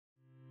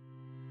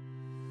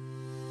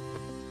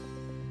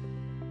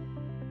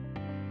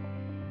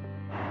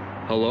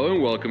Hello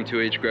and welcome to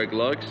H. Greg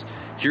Lux.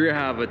 Here I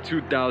have a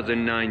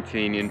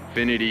 2019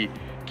 Infiniti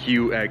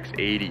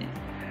QX80.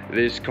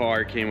 This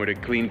car came with a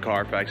clean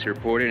Carfax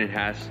report and it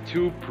has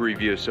 2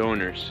 previous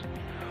owners.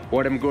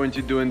 What I'm going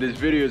to do in this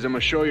video is I'm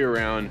going to show you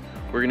around.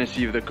 We're going to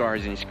see if the car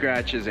has any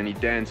scratches, any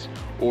dents,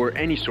 or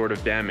any sort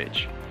of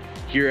damage.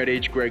 Here at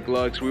H. Greg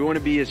Lux, we want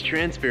to be as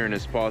transparent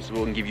as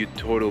possible and give you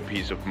total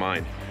peace of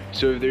mind.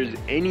 So if there's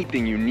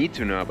anything you need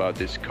to know about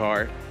this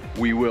car,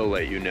 we will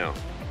let you know.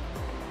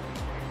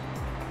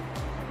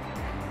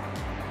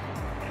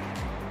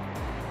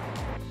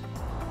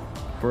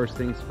 First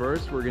things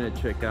first, we're gonna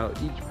check out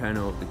each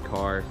panel of the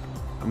car.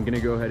 I'm gonna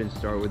go ahead and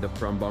start with the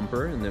front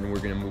bumper and then we're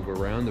gonna move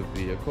around the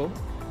vehicle.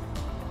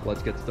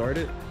 Let's get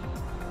started.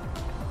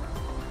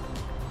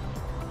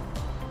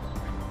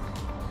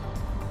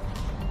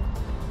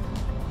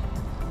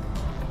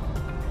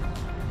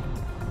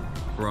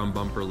 Front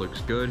bumper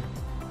looks good.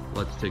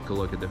 Let's take a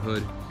look at the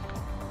hood.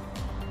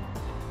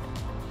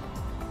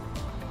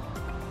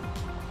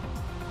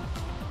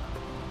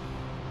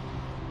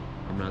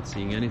 I'm not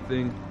seeing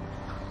anything.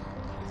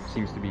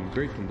 Seems to be in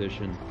great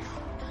condition.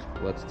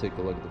 Let's take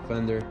a look at the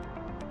fender.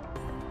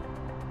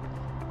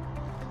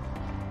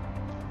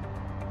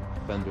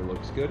 Fender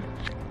looks good.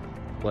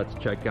 Let's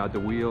check out the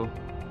wheel.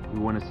 We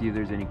want to see if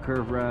there's any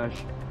curve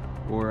rash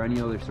or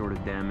any other sort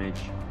of damage.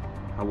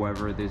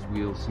 However, this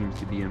wheel seems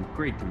to be in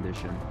great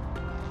condition.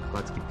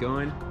 Let's keep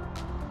going.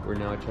 We're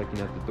now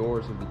checking out the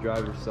doors of the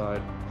driver's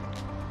side.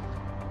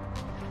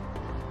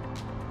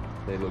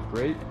 They look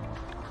great.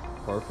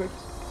 Perfect.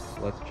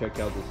 Let's check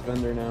out this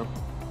fender now.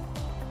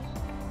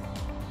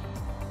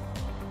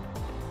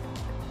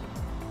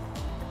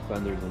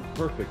 Fender's in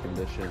perfect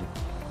condition.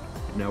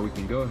 Now we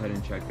can go ahead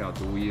and check out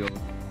the wheel.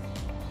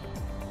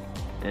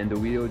 And the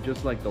wheel,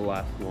 just like the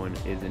last one,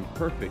 is in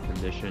perfect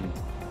condition.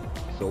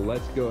 So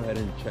let's go ahead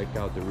and check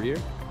out the rear.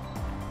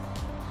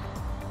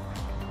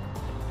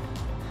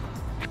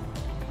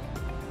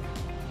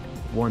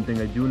 One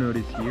thing I do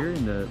notice here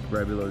in the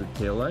right below the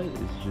taillight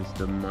is just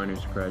a minor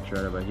scratch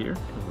right about here,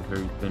 a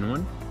very thin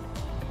one.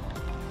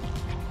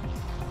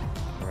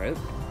 Alright,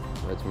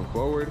 let's move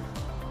forward.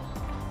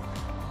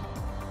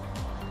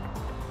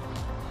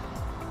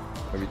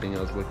 Everything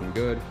else looking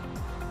good.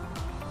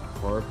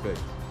 Perfect.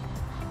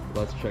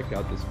 Let's check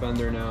out this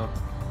fender now.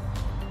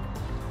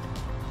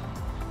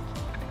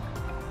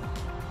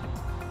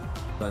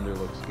 Fender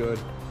looks good.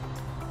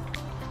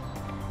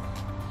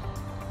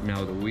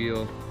 Now the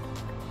wheel.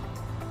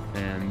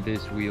 And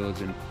this wheel is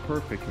in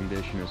perfect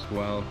condition as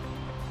well.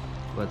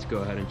 Let's go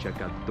ahead and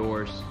check out the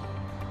doors.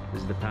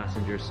 This is the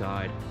passenger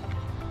side.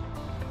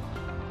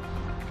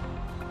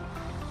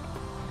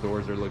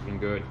 Doors are looking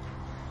good.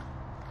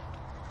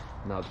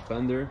 Now the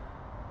fender.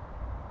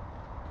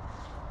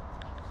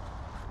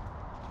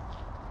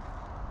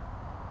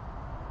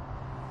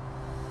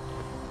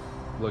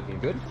 Looking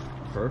good.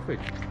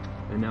 Perfect.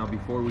 And now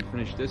before we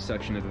finish this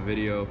section of the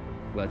video,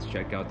 let's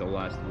check out the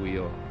last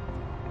wheel.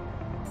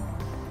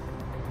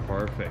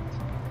 Perfect.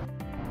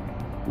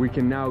 We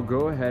can now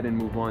go ahead and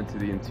move on to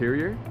the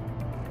interior.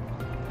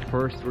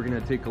 First, we're gonna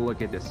take a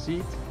look at the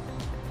seat.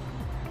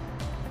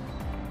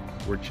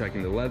 We're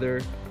checking the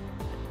leather,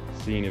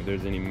 seeing if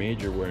there's any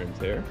major wear and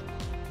tear.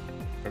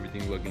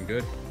 Everything looking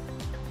good.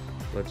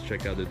 Let's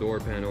check out the door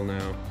panel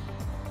now.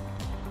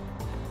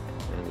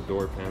 And the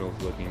door panel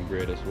is looking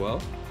great as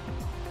well.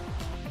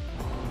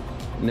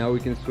 Now we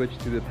can switch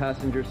to the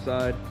passenger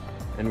side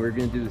and we're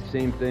going to do the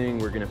same thing.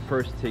 We're going to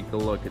first take a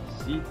look at the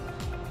seat.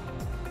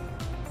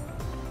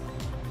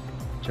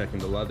 Checking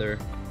the leather.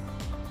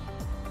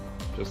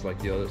 Just like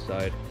the other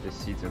side, this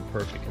seat's in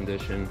perfect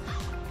condition.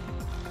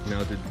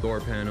 Now the door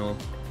panel.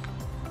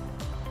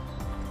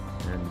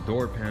 And the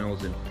door panel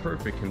is in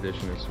perfect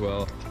condition as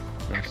well.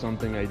 Now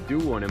something I do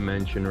want to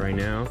mention right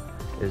now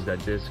is that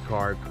this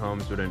car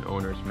comes with an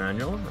owner's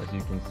manual, as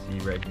you can see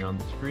right here on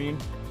the screen,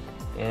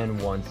 and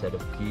 1 set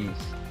of keys.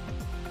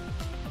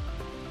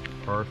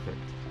 Perfect.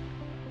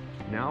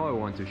 Now I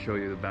want to show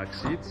you the back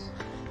seats.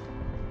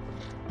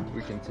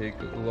 We can take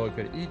a look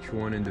at each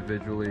one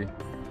individually.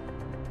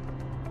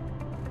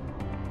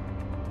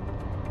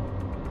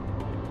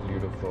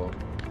 Beautiful.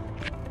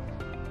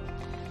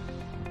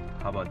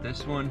 How about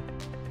this one?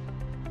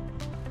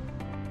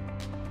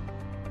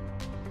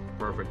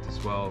 Perfect as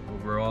well.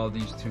 Overall,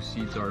 these 2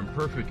 seats are in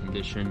perfect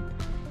condition.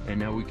 And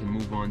now we can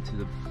move on to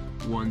the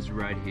ones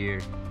right here.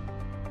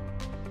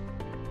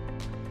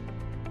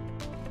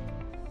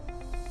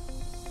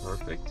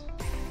 Perfect.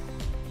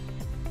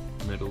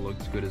 Middle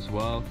looks good as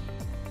well.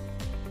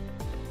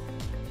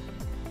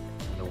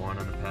 And the one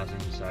on the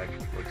passenger side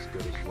looks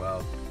good as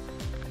well.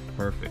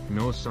 Perfect.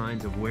 No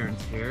signs of wear and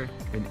tear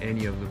in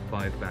any of the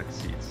 5 back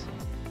seats.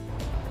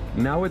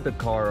 Now with the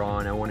car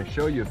on, I want to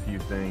show you a few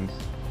things.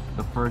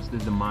 The first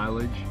is the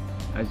mileage.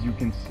 As you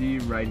can see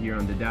right here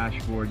on the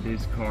dashboard,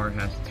 this car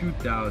has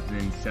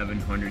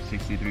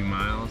 2,763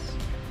 miles.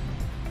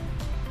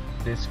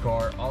 This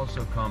car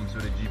also comes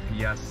with a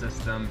GPS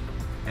system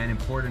and,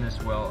 important as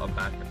well, a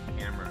backup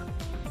camera.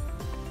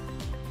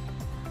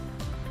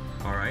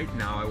 Alright,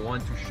 now I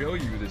want to show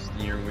you the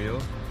steering wheel.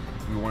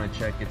 we want to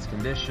check its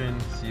condition,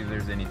 see if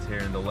there's any tear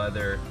in the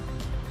leather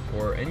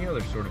or any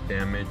other sort of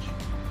damage.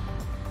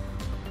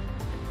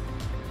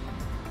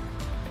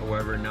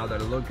 However, now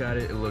that I look at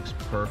it, it looks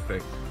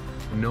perfect.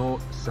 No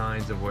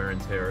signs of wear and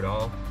tear at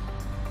all.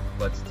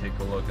 Let's take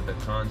a look at the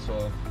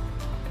console,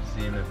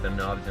 seeing if the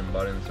knobs and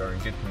buttons are in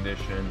good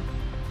condition,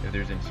 if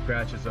there's any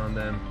scratches on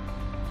them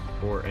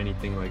or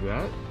anything like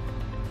that.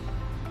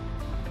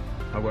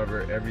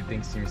 However,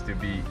 everything seems to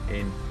be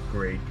in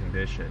great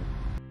condition.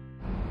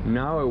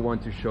 Now I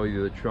want to show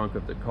you the trunk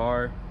of the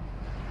car.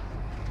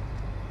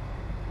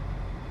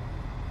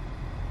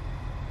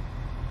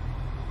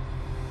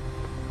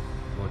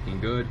 Looking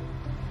good.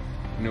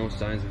 No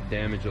signs of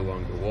damage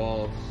along the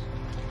walls.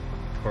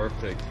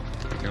 Perfect.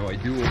 Now I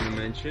do want to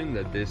mention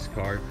that this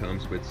car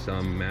comes with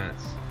some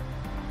mats.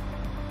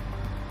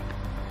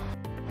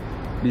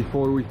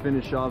 Before we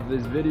finish off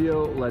this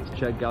video, let's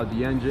check out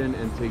the engine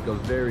and take a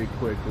very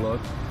quick look.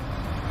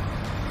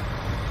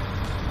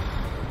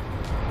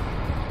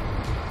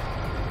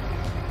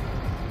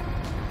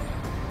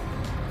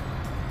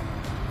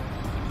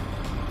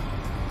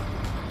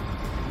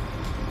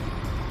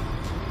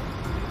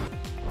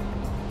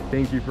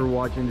 Thank you for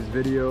watching this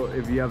video.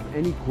 If you have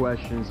any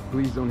questions,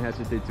 please don't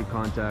hesitate to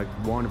contact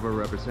one of our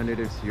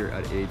representatives here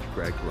at H.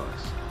 Greg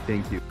Lux.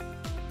 Thank you.